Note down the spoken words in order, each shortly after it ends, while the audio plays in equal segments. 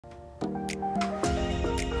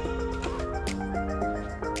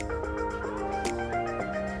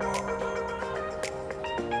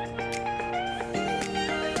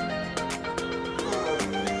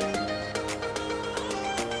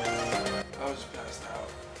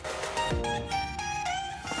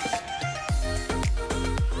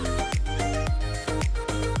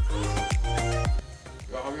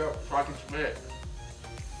Hurry up so I can spit.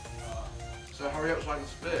 So hurry up so I can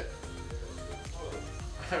spit.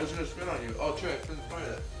 I was gonna spit on you. Oh, true, I couldn't find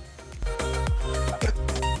it.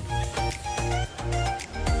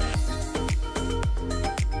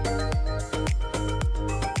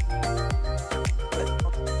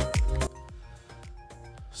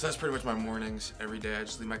 So that's pretty much my mornings. Every day I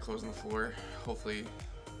just leave my clothes on the floor, hopefully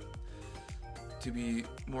to be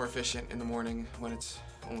more efficient in the morning when it's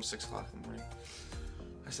almost 6 o'clock in the morning.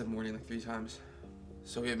 I said morning like 3 times.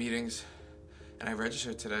 So we have meetings, and I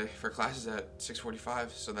registered today for classes at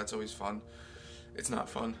 6:45, so that's always fun. It's not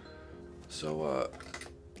fun. So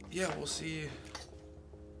yeah, we'll see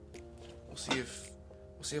if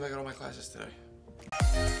I got all my classes today.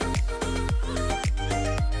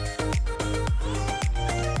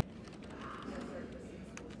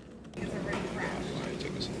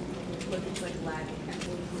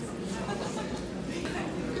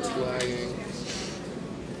 It's lagging.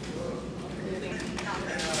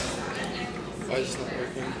 Why is this not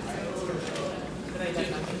working?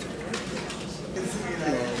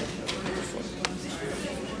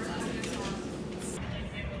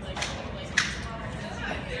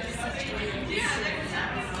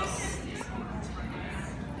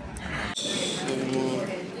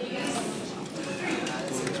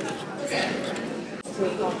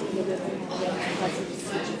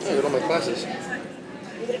 I got all my classes.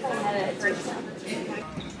 Even if I had it, it's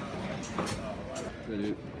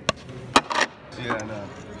yeah, I know.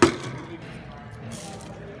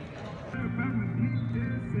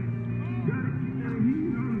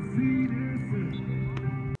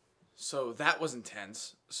 So that was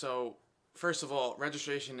intense. So first of all,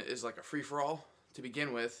 registration is like a free-for-all to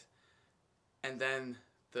begin with, and then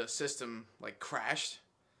the system like crashed.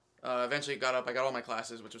 Eventually got up, I got all my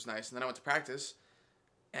classes, which was nice, and then I went to practice,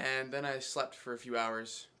 and then I slept for a few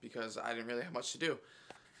hours because I didn't really have much to do.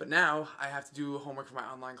 But now I have to do homework for my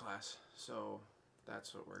online class, so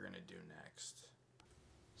that's what we're gonna do next.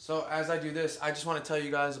 So as I do this, I just want to tell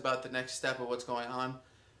you guys about the next step of what's going on,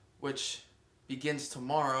 which begins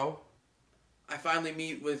tomorrow. I finally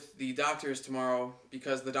meet with the doctors tomorrow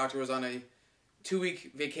because the doctor was on a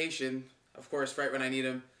 2-week vacation, of course, right when I need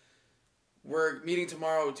him. We're meeting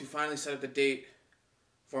tomorrow to finally set up the date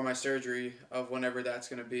for my surgery of whenever that's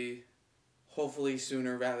going to be, hopefully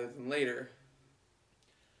sooner rather than later.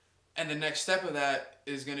 And the next step of that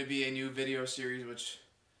is going to be a new video series, which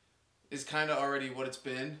is kind of already what it's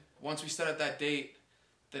been. Once we set up that date,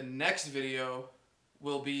 the next video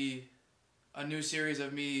will be a new series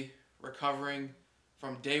of me recovering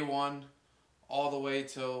from day 1 all the way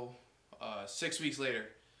till 6 weeks later.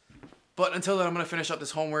 But until then, I'm going to finish up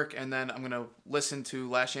this homework, and then I'm going to listen to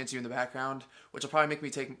Last Chance U in the background, which will probably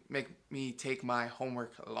make me take my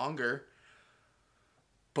homework longer.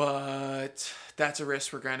 But that's a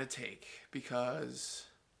risk we're going to take because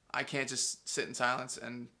I can't just sit in silence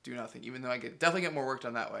and do nothing, even though I definitely get more work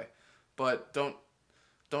done that way. But don't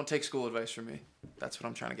take school advice from me. That's what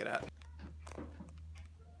I'm trying to get at.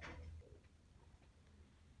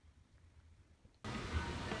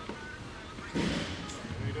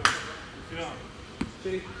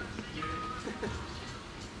 Shitty.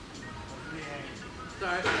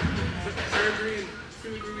 Sorry. Surgery in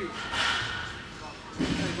 2 or 3 weeks.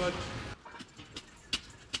 Hey, bud.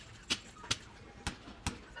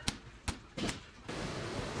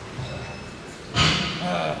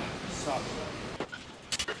 Sucks.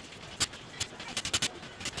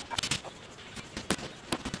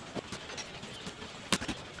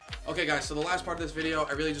 Okay guys, so the last part of this video,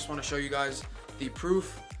 I really just want to show you guys the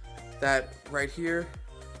proof that right here,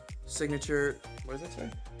 signature, what does that say?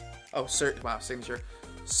 Oh, wow, signature.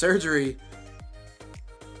 Surgery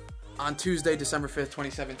on Tuesday, December 5th,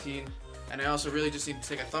 2017. And I also really just need to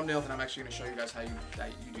take a thumbnail, and I'm actually going to show you guys how you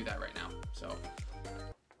do that right now. So,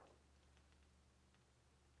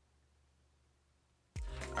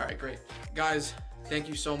 alright, great. Guys, thank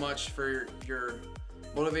you so much for your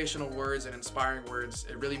motivational words and inspiring words.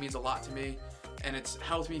 It really means a lot to me, and it's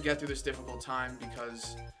helped me get through this difficult time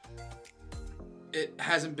because it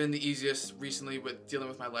hasn't been the easiest recently with dealing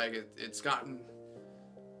with my leg. It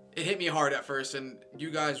hit me hard at first, and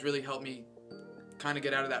you guys really helped me kind of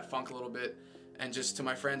get out of that funk a little bit. And just to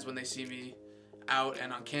my friends, when they see me out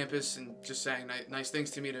and on campus and just saying nice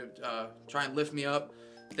things to me to try and lift me up,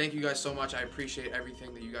 thank you guys so much. I appreciate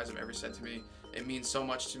everything that you guys have ever said to me. It means so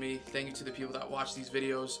much to me. Thank you to the people that watch these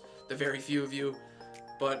videos, the very few of you.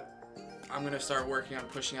 But I'm going to start working on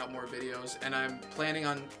pushing out more videos, and I'm planning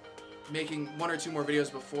on making 1 or 2 more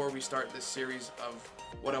videos before we start this series of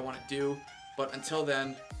what I want to do. But until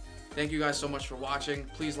then, thank you guys so much for watching.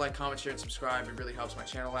 Please like, comment, share, and subscribe. It really helps my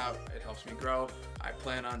channel out. It helps me grow. I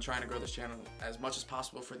plan on trying to grow this channel as much as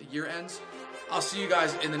possible for the year ends. I'll see you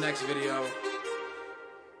guys in the next video.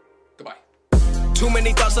 Goodbye. Too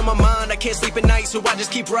many thoughts on my mind, I can't sleep at night, so I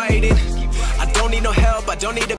just keep writing. I don't need no help, I don't need a